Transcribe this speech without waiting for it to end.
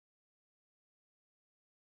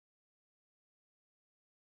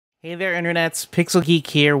Hey there internets, Pixel Geek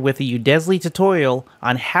here with a Udesly tutorial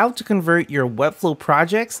on how to convert your Webflow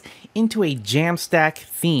projects into a Jamstack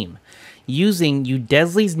theme using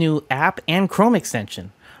Udesly's new app and Chrome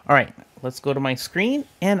extension. Alright, let's go to my screen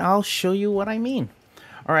and I'll show you what I mean.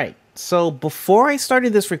 Alright, so before I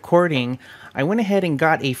started this recording, I went ahead and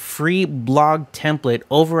got a free blog template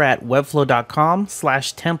over at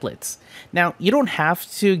webflow.com/templates. Now, you don't have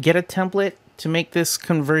to get a template to make this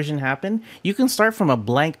conversion happen. You can start from a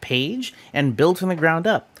blank page and build from the ground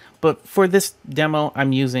up. But for this demo,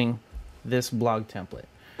 I'm using this blog template.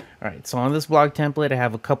 All right, so on this blog template, I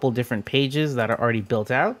have a couple different pages that are already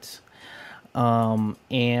built out.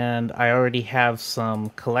 And I already have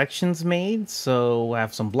some collections made. So I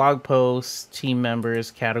have some blog posts, team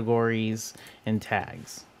members, categories, and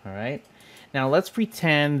tags. All right. Now let's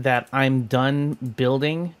pretend that I'm done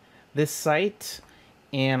building this site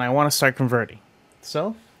and I want to start converting.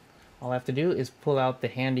 So all I have to do is pull out the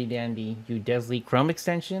handy dandy Udesly Chrome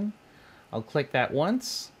extension. I'll click that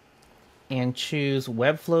once and choose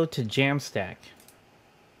Webflow to Jamstack.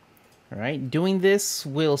 All right, doing this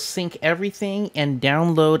will sync everything and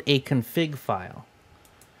download a config file.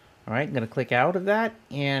 All right, I'm going to click out of that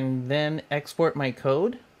and then export my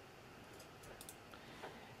code.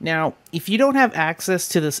 Now, if you don't have access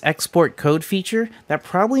to this export code feature, that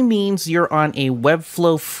probably means you're on a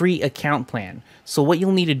Webflow free account plan. So what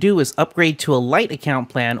you'll need to do is upgrade to a light account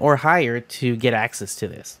plan or higher to get access to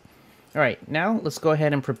this. All right, now let's go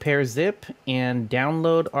ahead and prepare zip and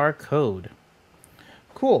download our code.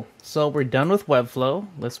 Cool, so we're done with Webflow.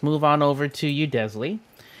 Let's move on over to Udesly.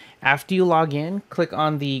 After you log in, click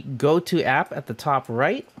on the Go To app at the top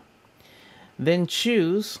right, then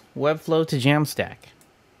choose Webflow to Jamstack.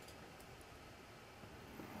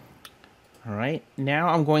 All right, now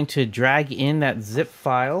I'm going to drag in that zip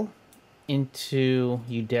file into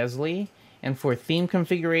Udesly, and for theme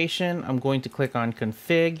configuration, I'm going to click on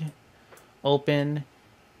Config, Open,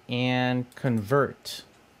 and Convert.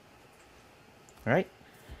 All right,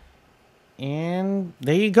 and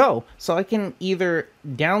there you go. So I can either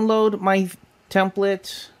download my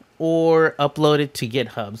template or upload it to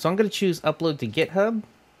GitHub. So I'm going to choose Upload to GitHub,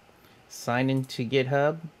 sign into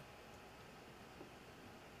GitHub.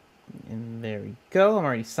 And there we go. I'm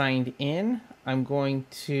already signed in. I'm going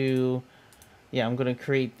to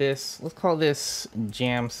create this. Let's call this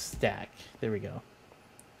Jamstack. There we go.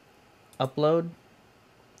 Upload.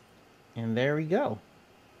 And there we go.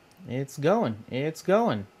 It's going. It's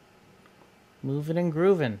going. Moving and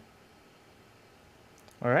grooving.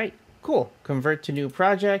 All right. Cool. Convert to new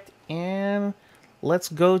project. And let's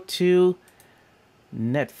go to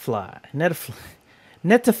Netlify.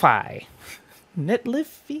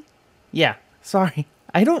 Yeah, sorry.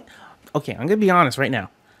 Okay, I'm going to be honest right now.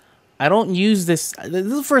 I don't use this. This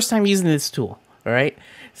is the first time using this tool, all right?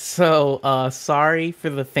 So, sorry for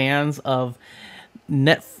the fans of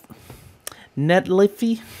Netlify.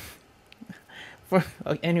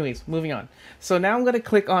 Anyways, moving on. So now I'm going to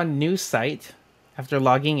click on New Site after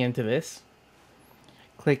logging into this.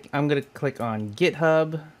 I'm going to click on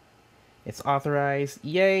GitHub. It's authorized.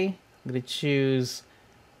 Yay. I'm going to choose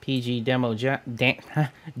PG demo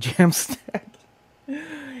Jamstack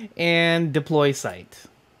and deploy site.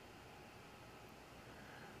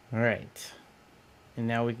 All right, and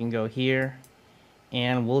now we can go here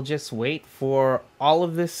and we'll just wait for all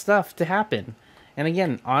of this stuff to happen. And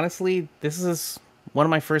again, honestly, this is one of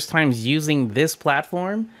my first times using this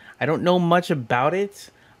platform. I don't know much about it.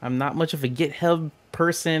 I'm not much of a GitHub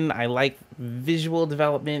person. I like visual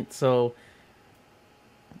development. So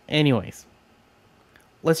anyways,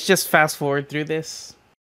 let's just fast forward through this.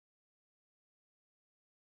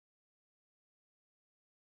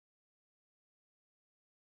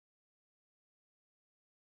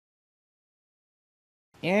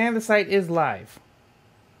 And the site is live.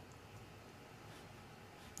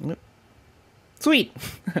 Sweet.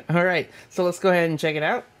 All right, so let's go ahead and check it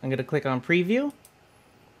out. I'm going to click on preview.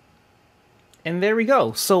 And there we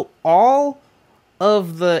go. So all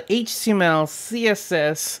of the HTML,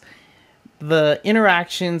 CSS, the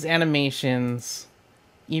interactions, animations,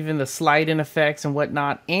 even the slide-in effects and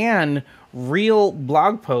whatnot, and real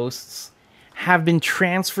blog posts have been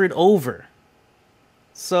transferred over.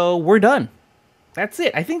 So we're done. That's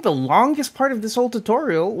it. I think the longest part of this whole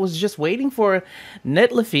tutorial was just waiting for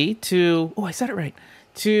Netlify to, oh, I said it right,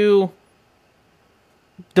 to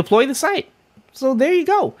deploy the site. So there you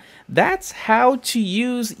go. That's how to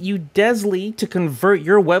use Udesly to convert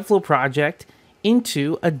your Webflow project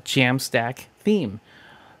into a Jamstack theme.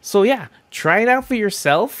 So yeah, try it out for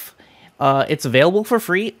yourself. It's available for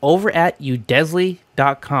free over at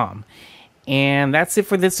udesly.com. And that's it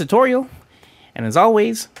for this tutorial. And as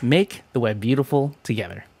always, make the web beautiful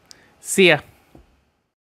together. See ya.